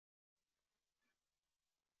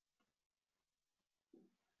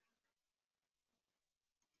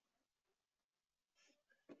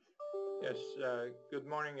Yes, good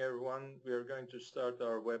morning everyone. We are going to start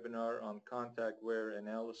our webinar on contact wear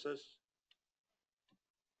analysis.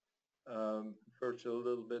 First a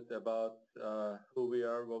little bit about who we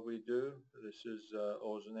are, what we do. This is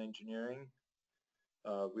Ozen Engineering.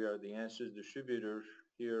 We are the ANSYS distributor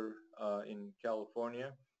here in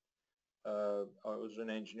California.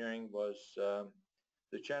 Ozen Engineering was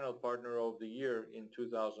the channel partner of the year in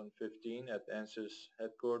 2015 at ANSYS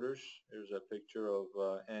headquarters. There's a picture of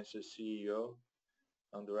ANSYS CEO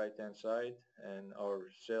on the right hand side and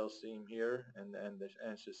our sales team here and the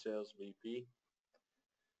ANSYS sales VP.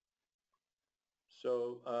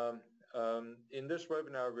 So in this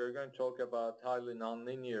webinar we are going to talk about highly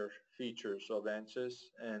nonlinear features of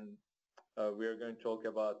ANSYS, and we are going to talk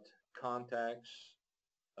about contacts.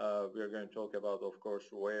 We are going to talk about, of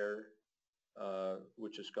course, wear,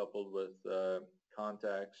 which is coupled with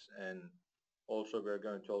contacts, and also we're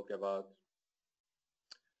going to talk about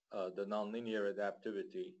the nonlinear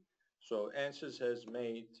adaptivity. So ANSYS has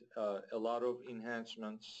made a lot of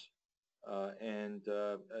enhancements and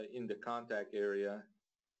in the contact area,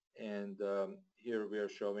 and here we are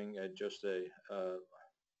showing just a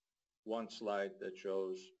one slide that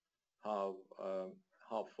shows how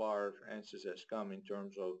far ANSYS has come in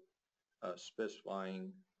terms of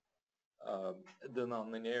specifying the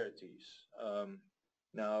nonlinearities.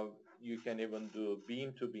 Now you can even do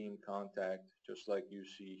beam-to-beam contact, just like you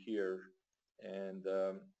see here, and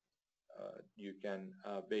you can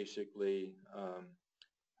basically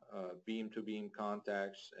beam-to-beam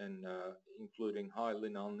contacts, and including highly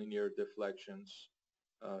nonlinear deflections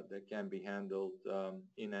that can be handled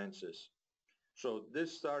in ANSYS. So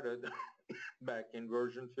this started back in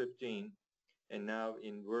version 15. And now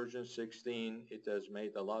in version 16, it has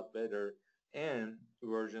made a lot better, and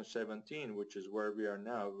version 17, which is where we are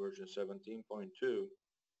now, version 17.2,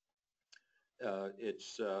 it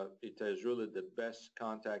has really the best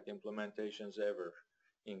contact implementations ever,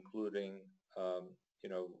 including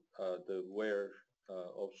the wear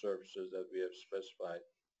of surfaces that we have specified.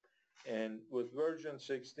 And with version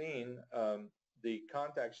 16, the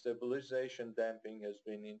contact stabilization damping has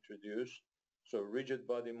been introduced. So rigid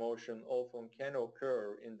body motion often can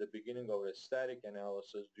occur in the beginning of a static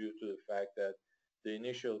analysis due to the fact that the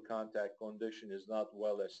initial contact condition is not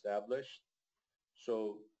well established.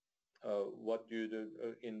 So what do you do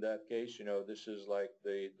in that case? This is like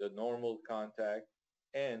the normal contact,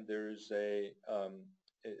 and there is a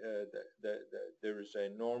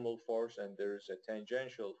normal force and there is a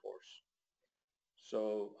tangential force.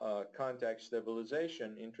 So contact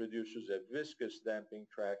stabilization introduces a viscous damping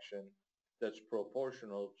traction that's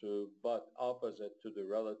proportional to but opposite to the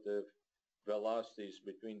relative velocities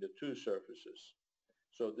between the two surfaces.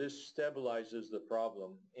 So this stabilizes the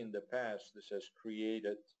problem. In the past, this has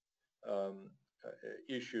created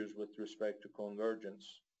issues with respect to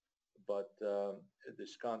convergence, but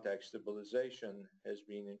this contact stabilization has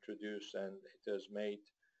been introduced, and it has made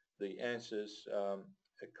the ANSYS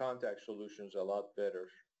contact solutions a lot better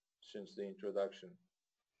since the introduction.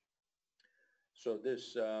 So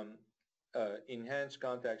this enhanced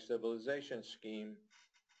contact stabilization scheme,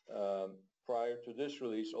 prior to this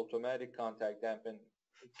release, automatic contact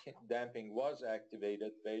damping was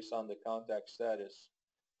activated based on the contact status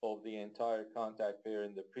of the entire contact pair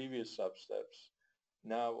in the previous substeps.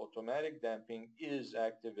 Now automatic damping is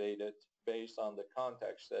activated based on the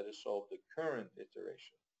contact status of the current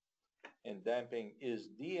iteration, and damping is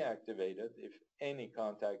deactivated if any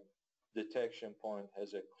contact detection point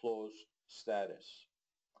has a closed status.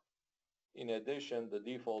 In addition, the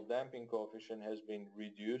default damping coefficient has been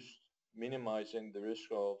reduced, minimizing the risk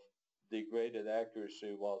of degraded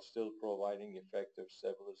accuracy while still providing effective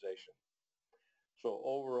stabilization. So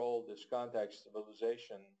overall, this contact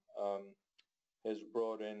stabilization has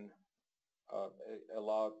brought in a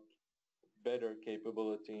lot better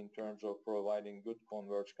capability in terms of providing good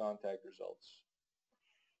converged contact results.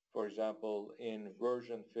 For example, in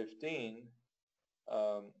version 15,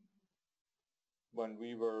 when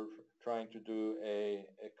we were trying to do a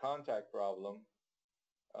contact problem,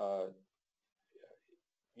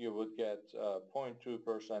 you would get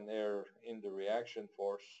 0.2% error in the reaction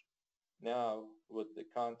force. Now, with the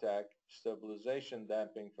contact stabilization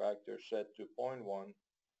damping factor set to 0.1,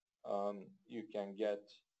 you can get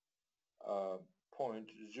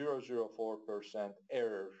 0.004%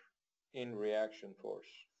 error in reaction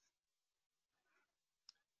force.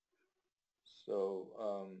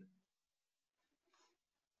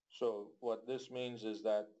 So what this means is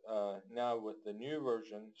that now with the new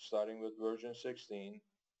version, starting with version 16,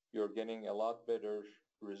 you're getting a lot better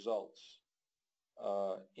results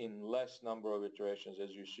in less number of iterations.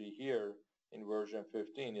 As you see here, in version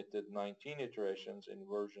 15, it did 19 iterations. In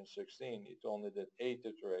version 16, it only did 8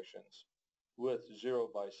 iterations with 0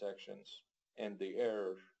 bisections, and the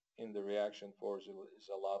error in the reaction force is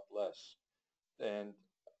a lot less. And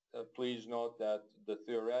please note that the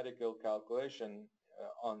theoretical calculation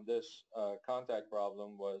on this contact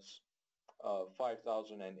problem was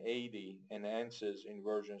 5,080, and ANSYS in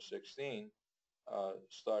version 16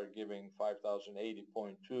 started giving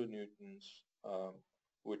 5,080.2 newtons,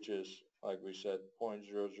 which is, like we said,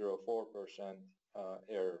 0.004%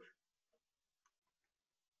 error.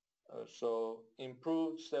 So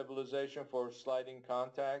improved stabilization for sliding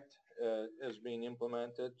contact has been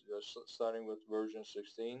implemented starting with version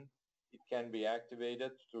 16. It can be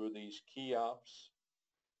activated through these key ops.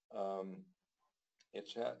 And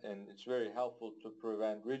it's very helpful to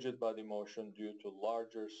prevent rigid body motion due to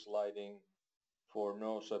larger sliding for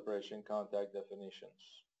no separation contact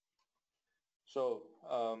definitions. So,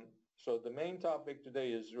 so the main topic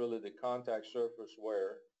today is really the contact surface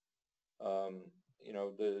wear. You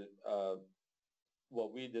know,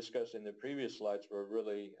 what we discussed in the previous slides were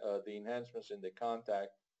really the enhancements in the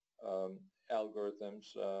contact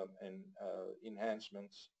algorithms and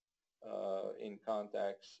enhancements in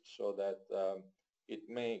contacts, so that it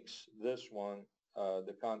makes this one,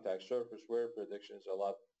 the contact surface wear predictions, a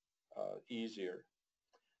lot easier.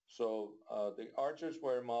 So the Archard's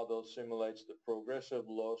wear model simulates the progressive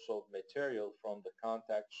loss of material from the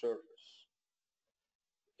contact surface,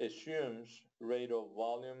 assumes rate of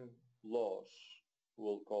volume loss,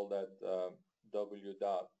 we'll call that W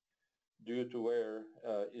dot, due to wear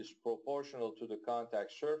is proportional to the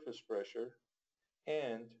contact surface pressure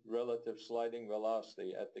and relative sliding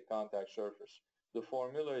velocity at the contact surface. The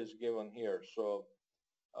formula is given here. So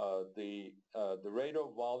the rate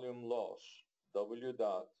of volume loss, W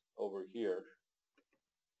dot, over here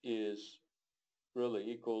is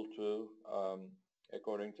really equal to,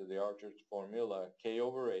 according to the Archard's formula, K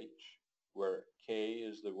over H, where K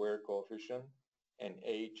is the wear coefficient and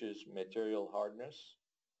H is material hardness,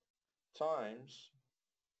 times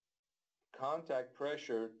contact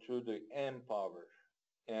pressure to the M power.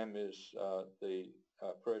 M is the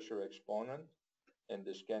pressure exponent, and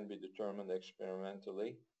this can be determined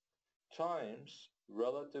experimentally, times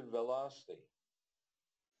relative velocity.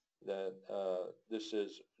 That this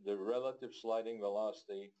is the relative sliding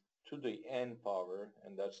velocity to the N power,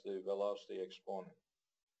 and that's the velocity exponent.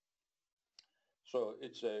 So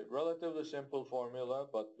it's a relatively simple formula,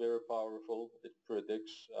 but very powerful. It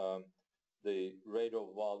predicts the rate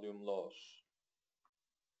of volume loss.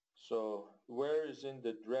 So wear is in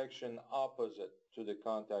the direction opposite to the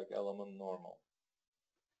contact element normal.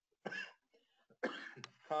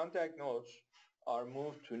 Contact nodes are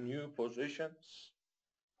moved to new positions,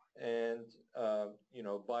 and you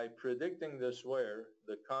know, by predicting this wear,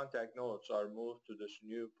 the contact nodes are moved to these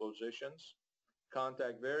new positions.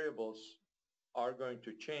 Contact variables are going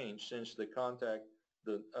to change, since the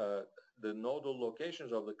nodal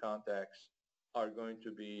locations of the contacts are going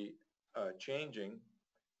to be changing.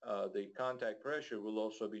 The contact pressure will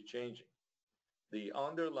also be changing. The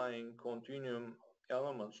underlying continuum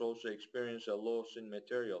elements also experience a loss in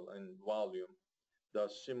material and volume,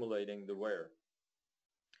 thus simulating the wear.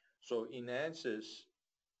 So in ANSYS,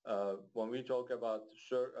 when we talk about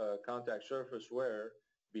contact surface wear,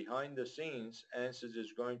 behind the scenes, ANSYS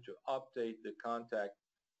is going to update the contact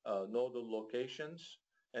nodal locations,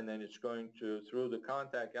 and then it's going to, through the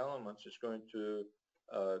contact elements, it's going to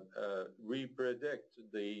repredict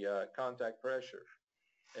the contact pressure.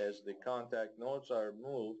 As the contact nodes are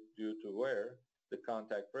moved due to wear, the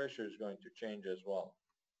contact pressure is going to change as well.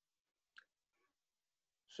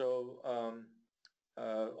 So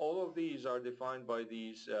all of these are defined by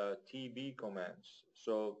these TB commands.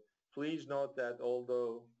 So please note that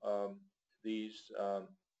although these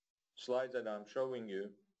slides that I'm showing you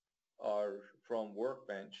are from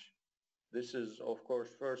Workbench, this is, of course,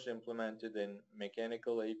 first implemented in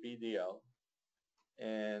Mechanical APDL.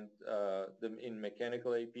 And in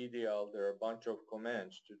Mechanical APDL, there are a bunch of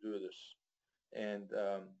commands to do this. And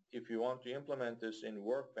if you want to implement this in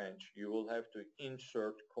Workbench, you will have to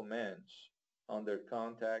insert commands under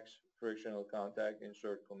contacts, frictional contact,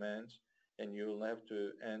 insert commands, and you will have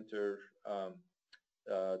to enter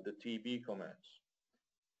the TB commands.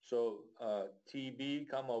 So TB,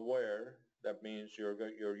 wear, that means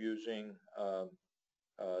you're using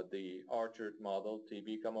the Archard model,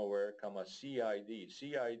 TB, wear, CID.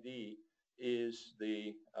 CID is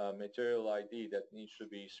the material ID that needs to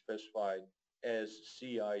be specified as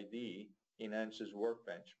CID in ANSYS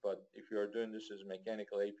Workbench. But if you're doing this as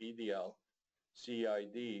Mechanical APDL,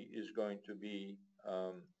 CID is going to be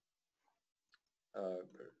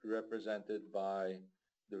represented by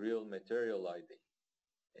the real material ID.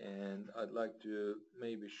 And I'd like to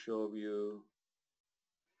maybe show you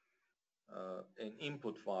an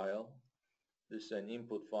input file. This is an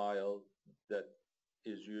input file that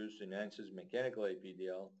is used in ANSYS Mechanical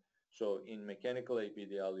APDL. So in Mechanical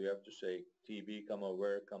APDL, you have to say TB,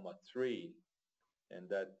 where, 3, and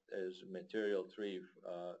that is material 3.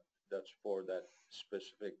 That's for that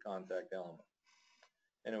specific contact element.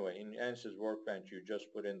 Anyway, in ANSYS Workbench, you just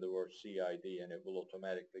put in the word CID, and it will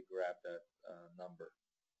automatically grab that number.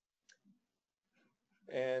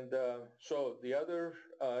 And so the other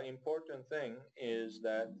important thing is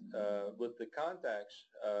that with the contacts,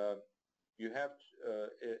 you have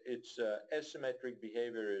it's asymmetric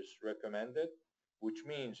behavior is recommended, which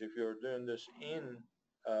means if you're doing this in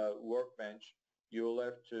Workbench, you will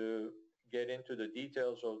have to get into the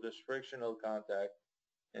details of this frictional contact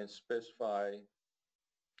and specify,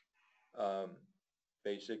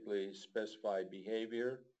 basically specify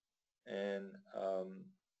behavior and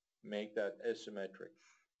make that asymmetric.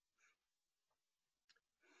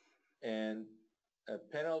 And a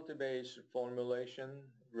penalty-based formulation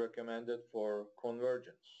recommended for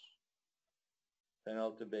convergence.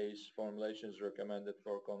 Penalty-based formulation is recommended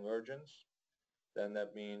for convergence. Then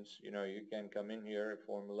that means, you know, you can come in here,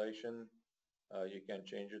 formulation, you can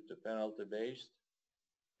change it to penalty-based,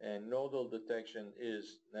 and nodal detection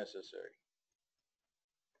is necessary.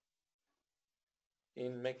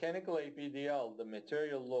 In mechanical APDL, the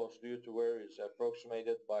material loss due to wear is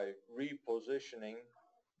approximated by repositioning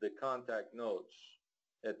the contact nodes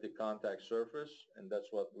at the contact surface, and that's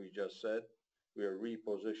what we just said. We are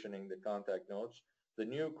repositioning the contact nodes. The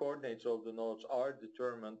new coordinates of the nodes are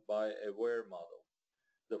determined by a wear model.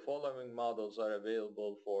 The following models are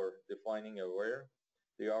available for defining a wear.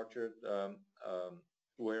 The Archard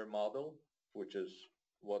wear model, which is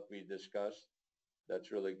what we discussed.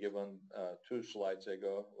 That's really given 2 slides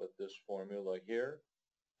ago with this formula here.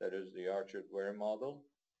 That is the Archard wear model.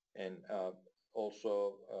 And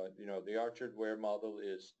also, you know, the Archard wear model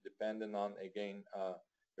is dependent on, again,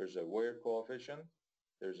 there's a wear coefficient,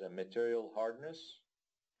 there's a material hardness,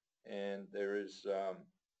 and there is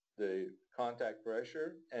the contact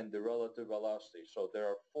pressure and the relative velocity. So there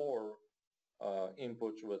are 4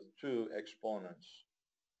 inputs with 2 exponents.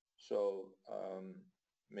 So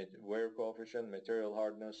wear coefficient, material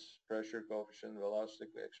hardness, pressure coefficient, velocity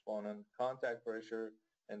exponent, contact pressure,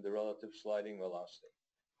 and the relative sliding velocity.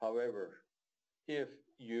 However, if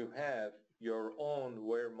you have your own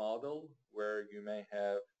wear model where you may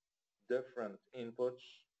have different inputs,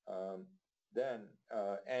 then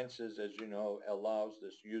ANSYS, as you know, allows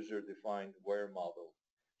this user-defined wear model.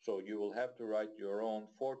 So you will have to write your own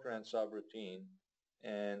Fortran subroutine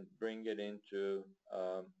and bring it into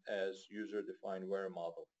as user-defined wear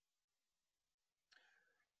model.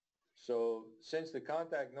 So since the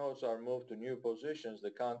contact nodes are moved to new positions, the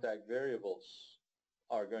contact variables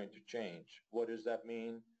are going to change. What does that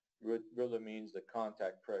mean? It really means the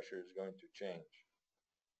contact pressure is going to change,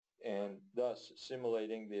 and thus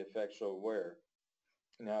simulating the effects of wear.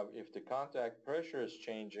 Now, if the contact pressure is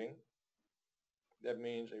changing, that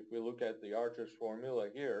means if we look at the Archard's formula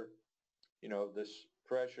here, you know, this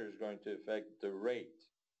pressure is going to affect the rate,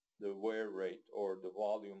 the wear rate, or the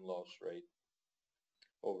volume loss rate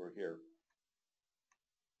over here.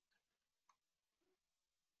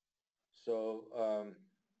 So,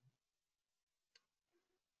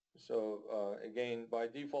 again, by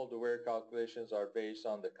default, the wear calculations are based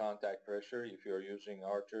on the contact pressure if you're using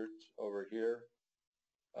Archard's over here.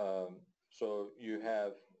 So you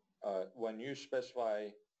have, when you specify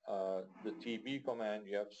the TB command,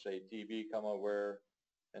 you have to say TB, wear,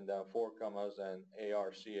 and then 4 commas and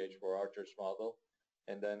ARCH for Archard's model.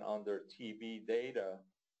 And then under TB data,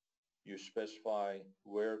 you specify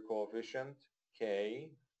wear coefficient,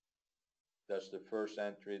 K. That's the first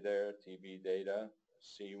entry there, TB data,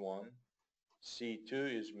 C1.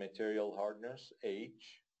 C2 is material hardness,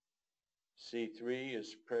 H. C3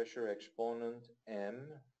 is pressure exponent,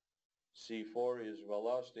 M. C4 is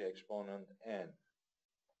velocity exponent, N.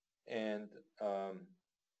 And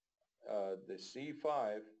the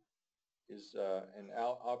C5 is an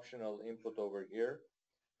optional input over here.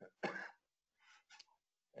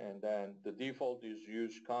 And then the default is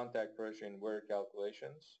use contact pressure in wear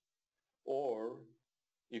calculations. Or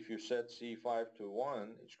if you set C5 to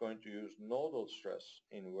 1, it's going to use nodal stress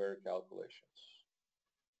in wear calculations.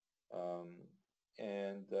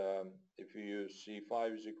 If you use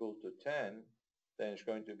C5 is equal to 10, then it's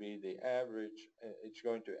going to be the average, it's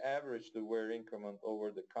going to average the wear increment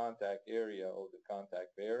over the contact area of the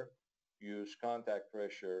contact pair, use contact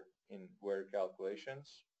pressure in wear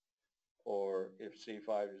calculations. or if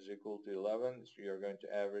C5 is equal to 11, so you're going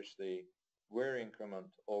to average the wear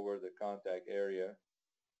increment over the contact area,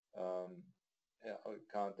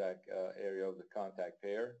 area of the contact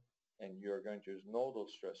pair, and you're going to use nodal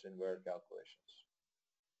stress in wear calculations.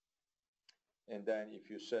 And then if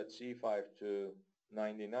you set C5 to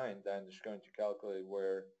 99, then it's going to calculate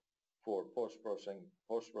wear for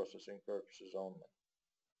post-processing purposes only.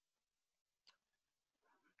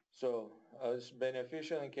 So it's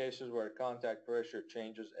beneficial in cases where contact pressure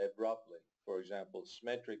changes abruptly. For example,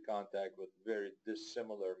 symmetric contact with very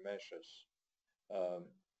dissimilar meshes.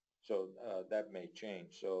 That may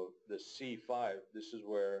change. So the C5, this is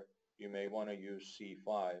where you may want to use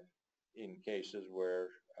C5 in cases where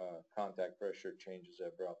contact pressure changes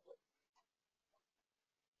abruptly.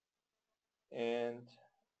 And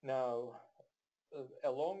now,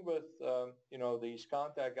 along with these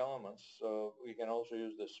contact elements, so we can also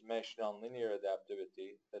use this mesh nonlinear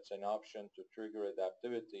adaptivity. That's an option to trigger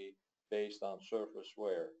adaptivity based on surface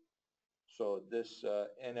wear. So this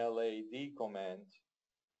NLAD command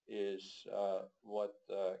is what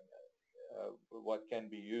can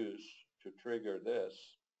be used to trigger this.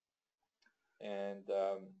 And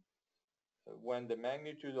when the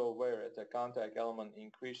magnitude of wear at a contact element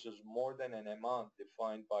increases more than an amount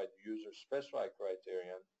defined by the user-specified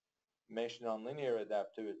criterion, mesh nonlinear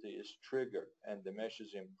adaptivity is triggered and the mesh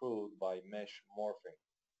is improved by mesh morphing.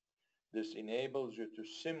 This enables you to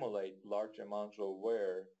simulate large amounts of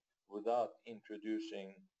wear without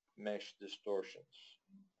introducing mesh distortions.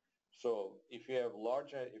 So if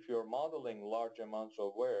you're modeling large amounts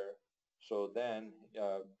of wear, so then,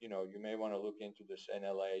 you may want to look into this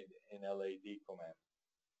NLAD command.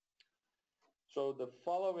 So the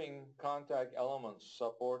following contact elements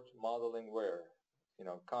support modeling wear.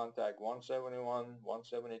 Contact 171,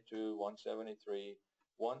 172, 173,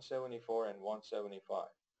 174, and 175.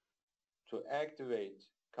 To activate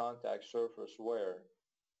contact surface wear,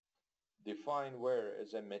 define wear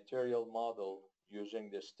as a material model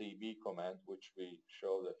using this TB command, which we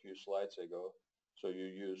showed a few slides ago. So you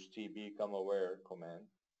use TB, wear command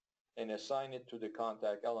and assign it to the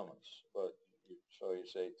contact elements. So you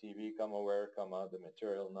say TB, wear, the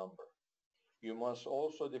material number. You must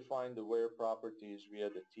also define the wear properties via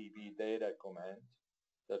the TB data command.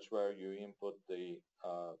 That's where you input the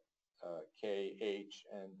K, H,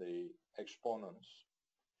 and the exponents.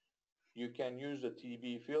 You can use the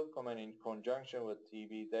TB field command in conjunction with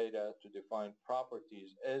TB data to define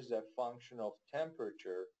properties as a function of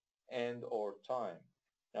temperature and or time.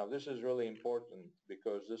 Now this is really important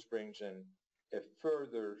because this brings in a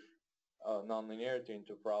further nonlinearity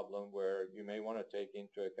into problem where you may want to take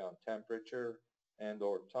into account temperature and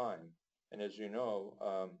or time. And as you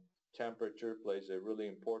know, temperature plays a really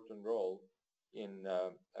important role in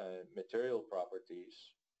material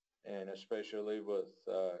properties, and especially with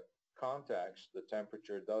contacts, the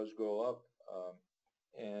temperature does go up.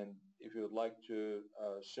 And if you would like to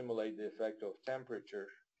simulate the effect of temperature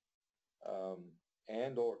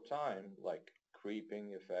and or time, like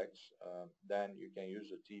creeping effects, then you can use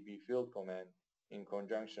the TB field command in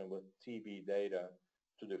conjunction with TB data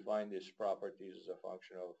to define these properties as a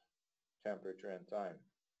function of temperature and time.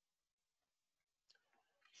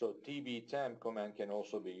 So TB temp command can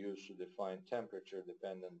also be used to define temperature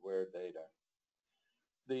dependent wear data.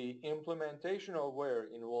 The implementation of wear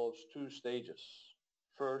involves two stages.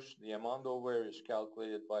 First, the amount of wear is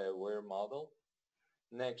calculated by a wear model.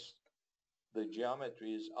 Next, the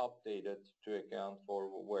geometry is updated to account for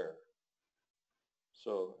wear.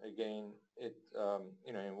 So again, it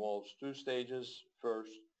involves two stages.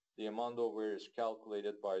 First, the amount of wear is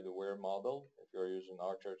calculated by the wear model. If you're using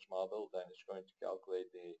Archard's model, then it's going to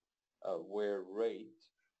calculate the wear rate.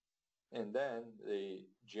 And then the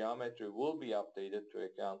geometry will be updated to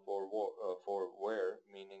account for wear,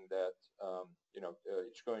 meaning that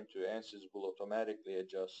it's going to ANSYS will automatically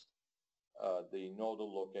adjust the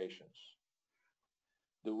nodal locations.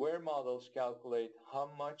 The wear models calculate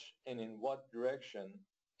how much and in what direction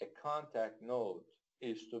a contact node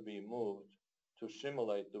is to be moved to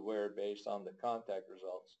simulate the wear based on the contact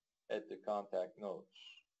results at the contact nodes.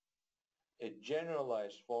 A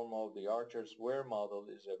generalized form of the Archard's wear model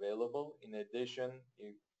is available. In addition,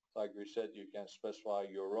 like we said, you can specify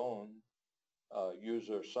your own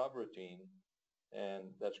user subroutine, and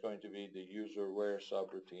that's going to be the user wear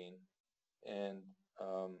subroutine. And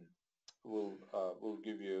we'll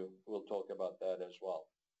talk about that as well.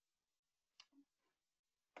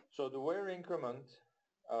 So the wear increment,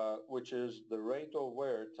 which is the rate of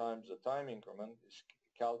wear times the time increment, is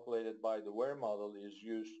calculated by the wear model, is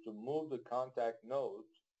used to move the contact node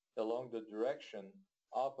along the direction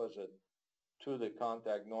opposite to the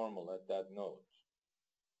contact normal at that node.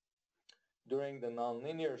 During the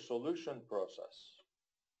nonlinear solution process,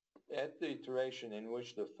 at the iteration in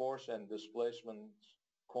which the force and displacement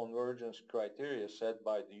convergence criteria set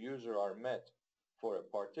by the user are met for a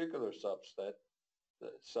particular substep,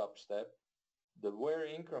 the wear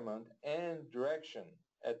increment and direction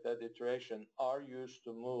at that iteration are used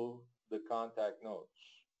to move the contact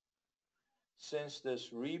nodes. Since this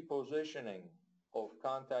repositioning of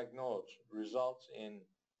contact nodes results in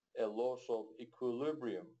a loss of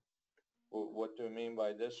equilibrium, what do we mean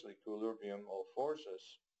by this equilibrium of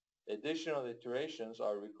forces? Additional iterations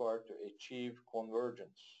are required to achieve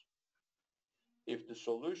convergence. If the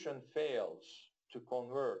solution fails to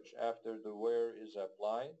converge after the wear is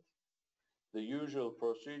applied, the usual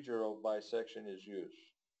procedure of bisection is used.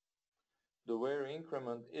 The wear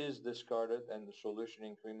increment is discarded and the solution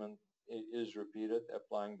increment is repeated,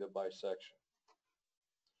 applying the bisection.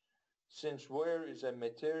 Since wear is a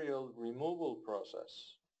material removal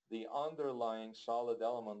process, the underlying solid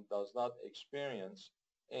element does not experience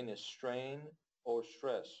any strain or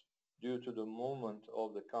stress due to the movement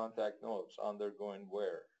of the contact nodes undergoing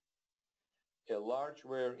wear. A large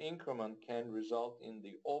wear increment can result in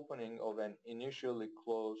the opening of an initially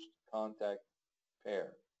closed contact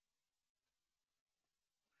pair.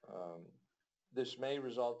 This may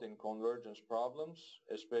result in convergence problems,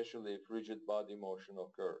 especially if rigid body motion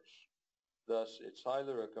occurs. Thus, it's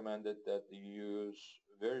highly recommended that you use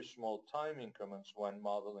very small time increments when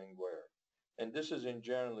modeling wear. And this is in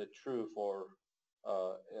general true for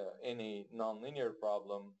any nonlinear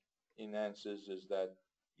problem in ANSYS, is that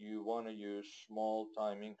you want to use small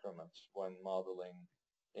time increments when modeling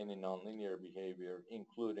any nonlinear behavior,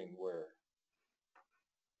 including wear.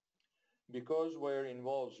 Because wear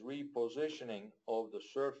involves repositioning of the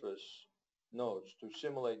surface nodes to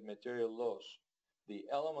simulate material loss, the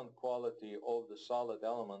element quality of the solid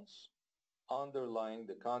elements underlying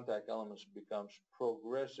the contact elements becomes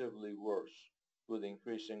progressively worse with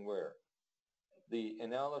increasing wear. The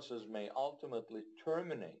analysis may ultimately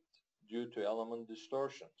terminate due to element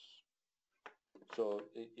distortions. So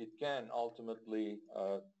it can ultimately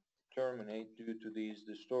terminate due to these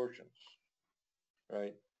distortions,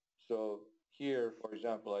 right? So here, for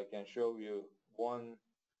example, I can show you one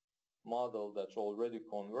model that's already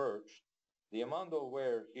converged. The amount of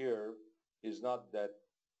wear here is not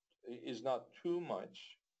too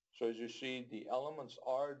much. So as you see, the elements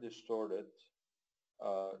are distorted,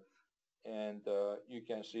 and you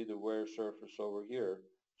can see the wear surface over here.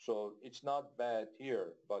 So it's not bad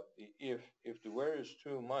here, but if the wear is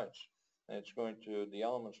too much, the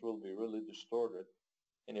elements will be really distorted.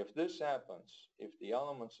 And if this happens, if the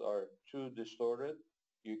elements are too distorted,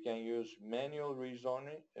 you can use manual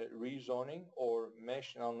rezoning or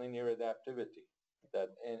mesh nonlinear adaptivity, that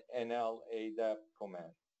NLADAP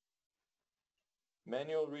command.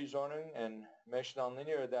 Manual rezoning and mesh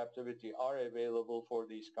nonlinear adaptivity are available for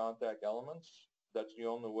these contact elements. That's the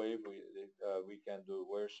only way we can do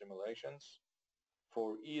wear simulations.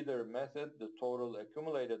 For either method, the total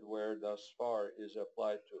accumulated wear thus far is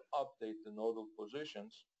applied to update the nodal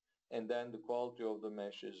positions, and then the quality of the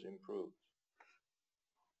mesh is improved.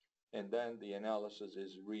 And then the analysis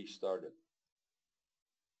is restarted.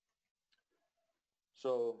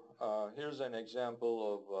 So here's an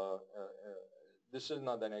example of, this is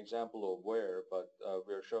not an example of wear, but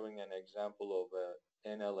we're showing an example of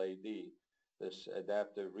NLAD, this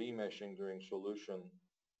adaptive remeshing during solution.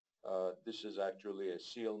 This is actually a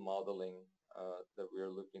seal modeling that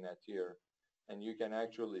we're looking at here. And you can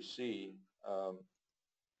actually see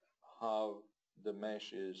how the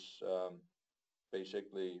mesh is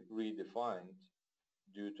basically redefined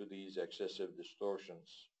due to these excessive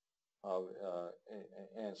distortions. How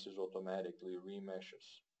ANSYS automatically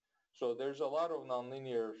remeshes. So there's a lot of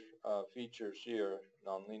nonlinear features here,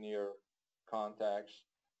 nonlinear contacts,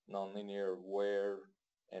 nonlinear wear,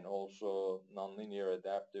 and also nonlinear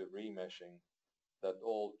adaptive remeshing that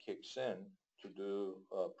all kicks in to do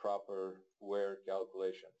proper wear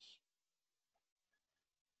calculations.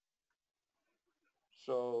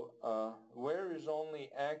 So wear is only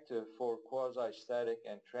active for quasi-static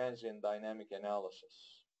and transient dynamic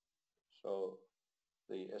analysis. So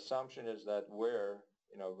the assumption is that wear,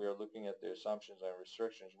 we're looking at the assumptions and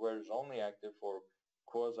restrictions, wear is only active for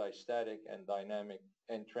quasi-static and dynamic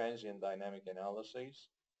and transient dynamic analyses.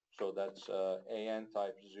 So that's AN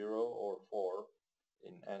type 0 or 4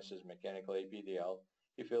 in ANSYS Mechanical APDL.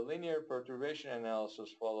 If a linear perturbation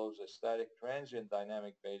analysis follows a static transient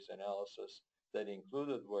dynamic based analysis that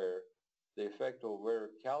included wear, the effect of wear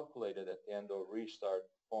calculated at the end of restart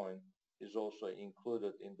point is also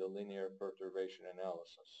included in the linear perturbation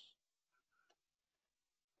analysis.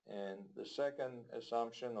 And the second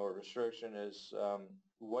assumption or restriction is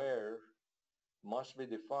where must be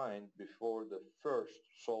defined before the first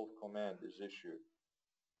solve command is issued,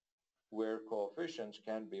 where coefficients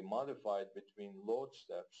can be modified between load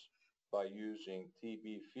steps by using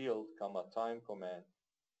TB field, time command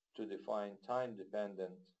to define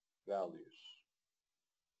time-dependent values.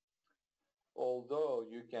 Although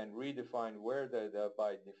you can redefine where data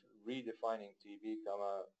by redefining TB,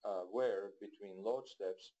 where between load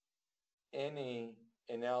steps, any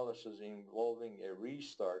analysis involving a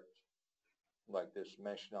restart, like this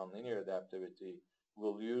mesh nonlinear adaptivity,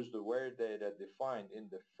 will use the where data defined in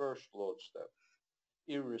the first load step,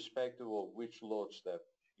 irrespective of which load step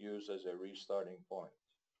used as a restarting point.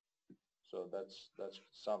 So that's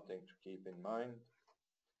something to keep in mind.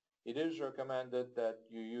 It is recommended that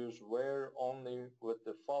you use where only with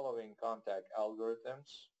the following contact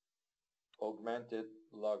algorithms: augmented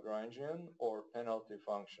Lagrangian or penalty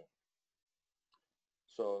function.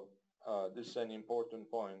 So this is an important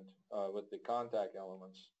point with the contact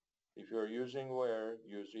elements. If you're using where,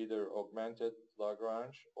 use either augmented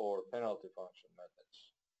Lagrange or penalty function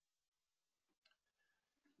methods.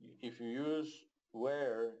 If you use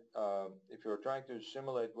where, if you're trying to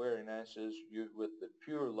simulate where in ANSYS with the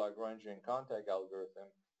pure Lagrangian contact algorithm,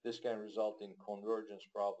 this can result in convergence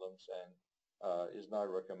problems and is not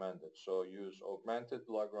recommended. So use augmented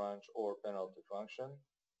Lagrange or penalty function.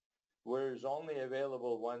 Where is only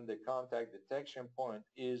available when the contact detection point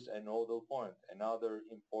is a nodal point, another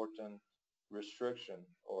important restriction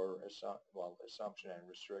or assumption and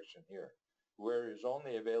restriction here. Where is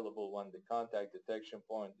only available when the contact detection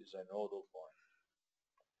point is a nodal point.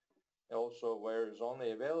 Also, where is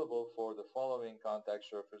only available for the following contact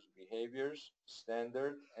surface behaviors: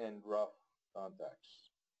 standard and rough contacts.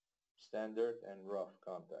 Standard and rough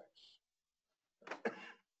contacts.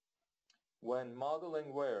 When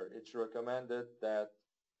modeling where, it's recommended that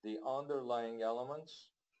the underlying elements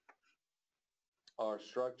are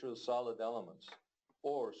structural solid elements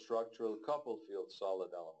or structural coupled field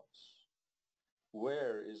solid elements.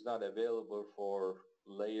 Where is not available for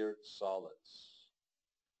layered solids.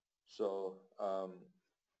 So,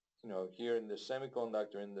 here in the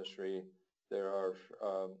semiconductor industry, there are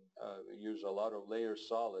use a lot of layer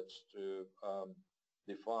solids to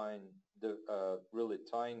define the really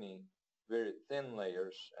tiny, very thin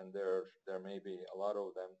layers, and there may be a lot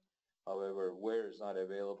of them. However, where is not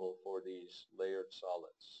available for these layered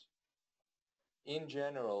solids. In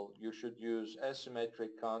general, you should use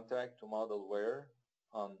asymmetric contact to model where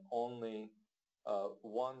on only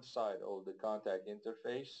one side of the contact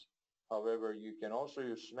interface. However, you can also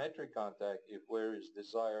use symmetric contact if where is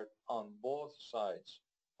desired on both sides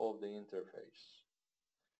of the interface.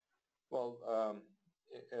 Well,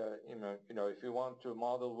 if you want to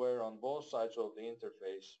model where on both sides of the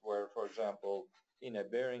interface, where, for example, in a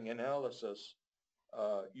bearing analysis,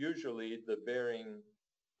 usually the bearing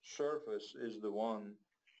surface is the one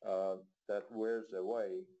that wears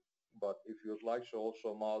away. But if you'd like to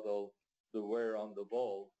also model the wear on the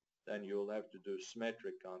ball, then you'll have to do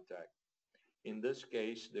symmetric contact. In this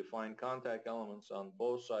case, define contact elements on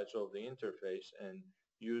both sides of the interface and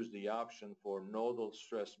use the option for nodal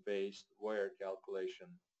stress-based wear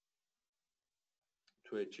calculation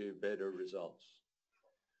to achieve better results.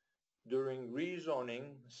 During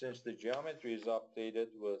rezoning, since the geometry is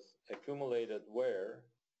updated with accumulated wear,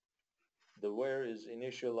 the wear is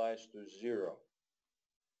initialized to 0.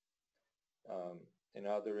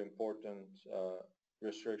 Another important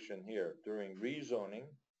restriction here. During rezoning,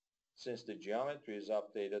 since the geometry is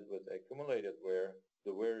updated with accumulated wear,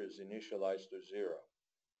 the wear is initialized to 0.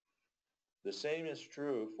 The same is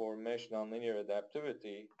true for mesh nonlinear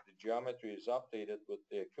adaptivity. The geometry is updated with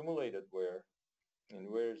the accumulated wear, and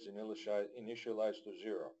wear is initialized to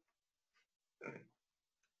 0.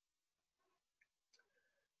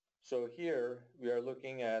 So here we are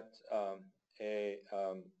looking at a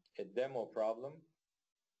demo problem.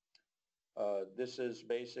 This is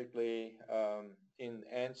basically in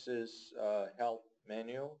ANSYS help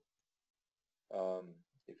manual.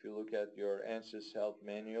 If you look at your ANSYS help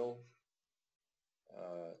manual,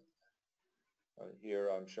 here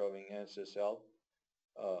I'm showing ANSYS help.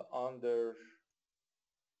 Under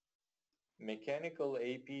Mechanical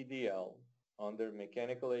APDL,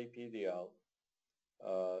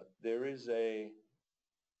 there is a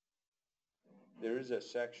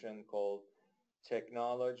section called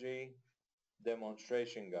Technology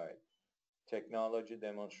Demonstration Guide. Technology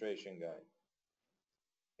Demonstration Guide.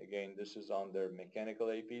 Again, this is under Mechanical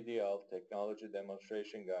APDL, Technology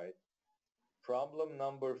Demonstration Guide. Problem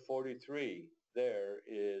number 43 there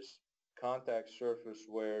is contact surface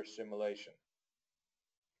wear simulation.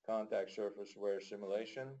 contact surface wear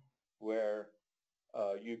simulation, where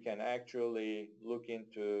you can actually look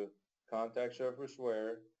into contact surface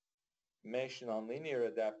wear, mesh nonlinear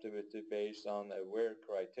adaptivity based on a wear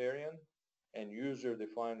criterion, and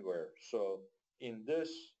user-defined wear. So in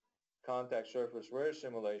this contact surface wear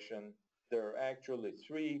simulation, there are actually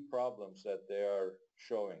three problems that they are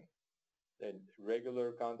showing. A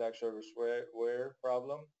regular contact surface wear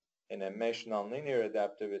problem, and a mesh nonlinear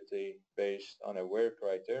adaptivity based on a wear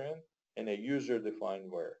criterion, and a user-defined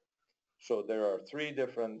wear. So there are three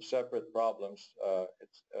different separate problems.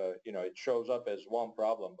 It shows up as one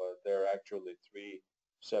problem, but there are actually three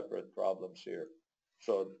separate problems here.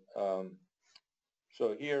 So,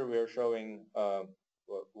 so here we are showing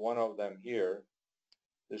one of them here.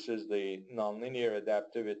 This is the nonlinear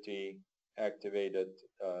adaptivity activated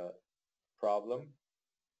problem,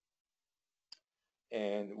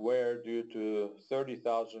 and where due to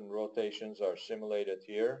 30,000 rotations are simulated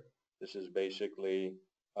here. This is basically,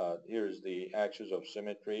 here's the axis of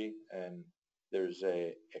symmetry, and there's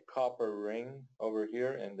a copper ring over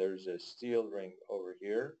here, and there's a steel ring over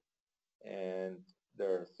here, and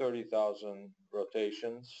there are 30,000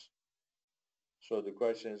 rotations. So the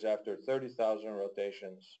question is, after 30,000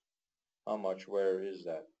 rotations, how much wear is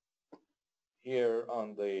that? Here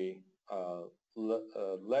on the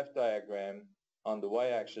left diagram, on the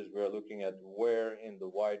y-axis, we're looking at wear in the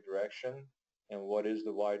y direction. And what is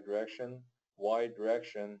the y direction? Y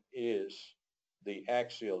direction is the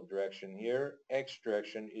axial direction here. X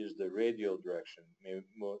direction is the radial direction,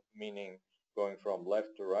 meaning going from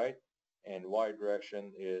left to right. And y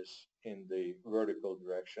direction is in the vertical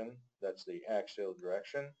direction. That's the axial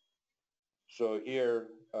direction. So here,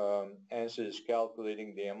 ANSYS is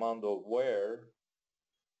calculating the amount of wear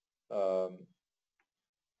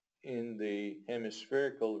in the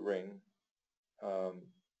hemispherical ring,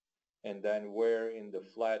 and then wear in the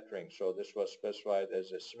flat ring. So this was specified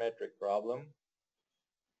as a symmetric problem.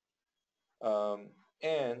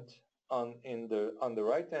 And on the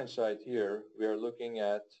right-hand side here, we are looking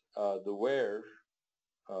at the wear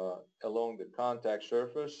along the contact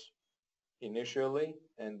surface initially,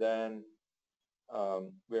 and then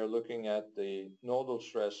we are looking at the nodal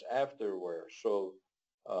stress after wear. So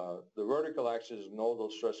the vertical axis is nodal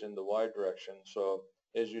stress in the y direction. So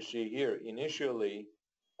as you see here, initially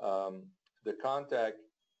the contact,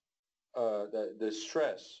 the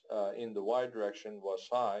stress in the y direction was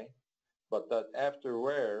high, but that after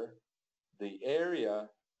wear, the area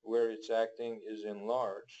where it's acting is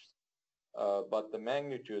enlarged, but the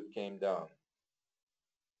magnitude came down.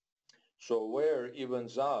 So wear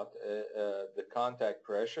evens out the contact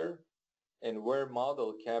pressure, and wear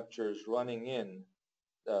model captures running in,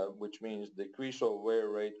 which means decrease of wear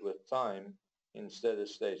rate with time in steady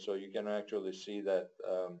state. So you can actually see that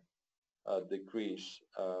decrease.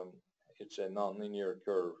 It's a nonlinear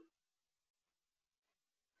curve.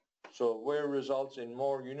 So wear results in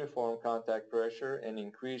more uniform contact pressure and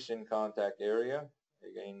increase in contact area.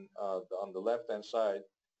 Again, on the left-hand side,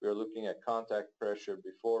 we're looking at contact pressure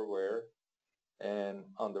before wear. And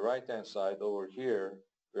on the right-hand side over here,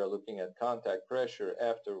 we are looking at contact pressure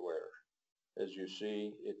after wear. As you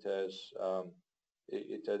see, it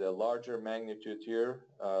had a larger magnitude here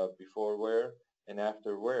before wear, and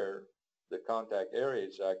after wear, the contact area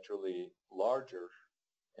is actually larger,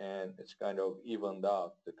 and it's kind of evened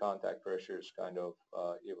out. The contact pressure is kind of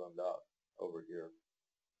evened out over here.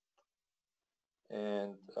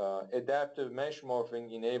 And adaptive mesh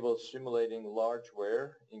morphing enables simulating large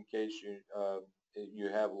wear in case you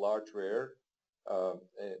have large wear.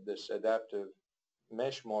 This adaptive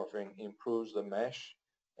mesh morphing improves the mesh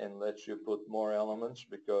and lets you put more elements,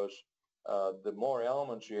 because the more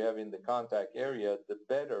elements you have in the contact area, the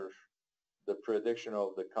better the prediction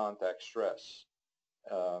of the contact stress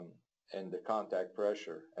and the contact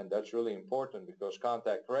pressure. And that's really important, because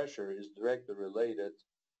contact pressure is directly related.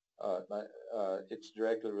 It's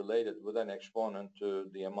directly related with an exponent to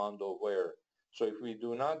the amount of wear. So if we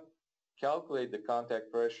do not calculate the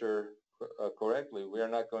contact pressure correctly, we are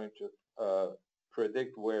not going to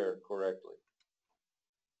predict wear correctly.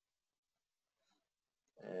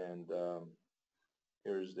 And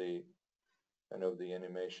here's the kind of the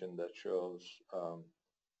animation that shows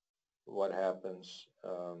what happens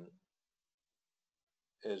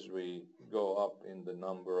as we go up in the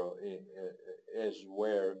number of, as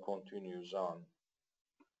wear continues on.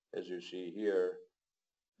 As you see here,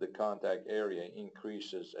 the contact area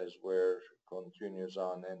increases as wear continues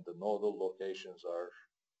on, and the nodal locations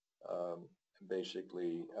are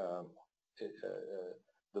basically,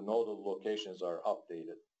 the nodal locations are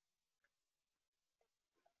updated.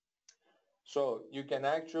 So you can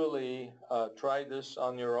actually try this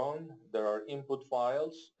on your own. There are input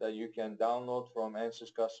files that you can download from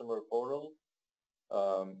ANSYS customer portal.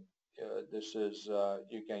 This is,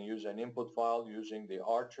 you can use an input file using the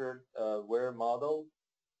Archard wear model.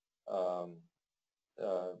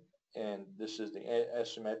 And this is the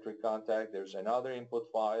asymmetric contact. There's another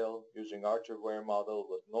input file using Archard wear model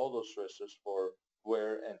with nodal stresses for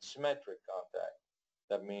wear and symmetric contact.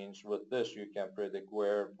 That means with this you can predict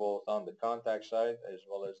wear both on the contact side as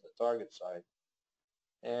well as the target side.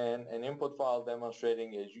 And an input file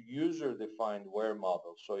demonstrating a user-defined wear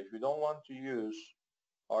model. So if you don't want to use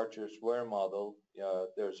Archard's wear model,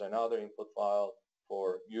 there's another input file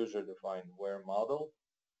for user-defined wear model.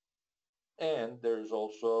 And there's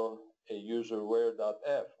also a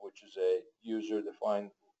user-wear.f, which is a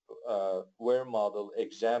user-defined wear model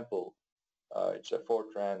example. It's a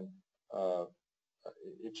Fortran.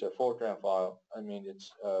 It's a Fortran file. I mean, it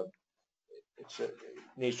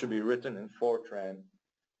needs to be written in Fortran,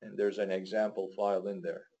 and there's an example file in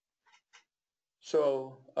there.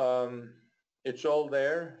 So it's all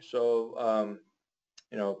there. So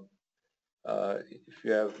you know, if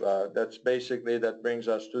you have, that's basically, that brings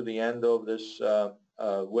us to the end of this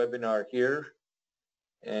webinar here.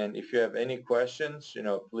 And if you have any questions,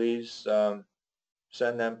 please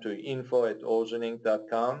send them to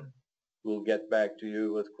info@ozeninc.com. We'll get back to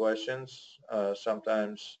you with questions.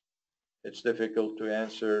 Sometimes it's difficult to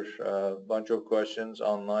answer a bunch of questions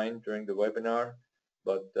online during the webinar,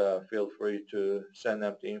 but feel free to send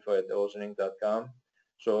them to info@ozeninc.com.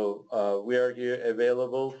 So we are here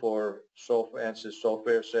available for ANSYS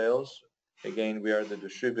software sales. Again, we are the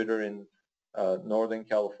distributor in Northern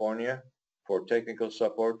California for technical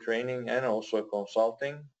support, training, and also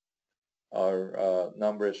consulting. Our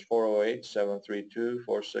number is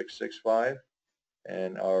 408-732-4665,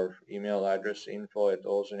 and our email address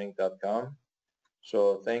info@ozeninc.com.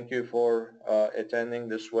 So thank you for attending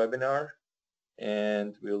this webinar,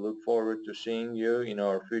 and we look forward to seeing you in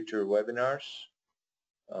our future webinars.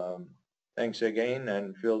 Thanks again,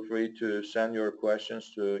 and feel free to send your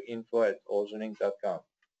questions to info@ozeninc.com.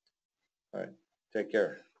 All right, take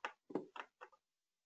care.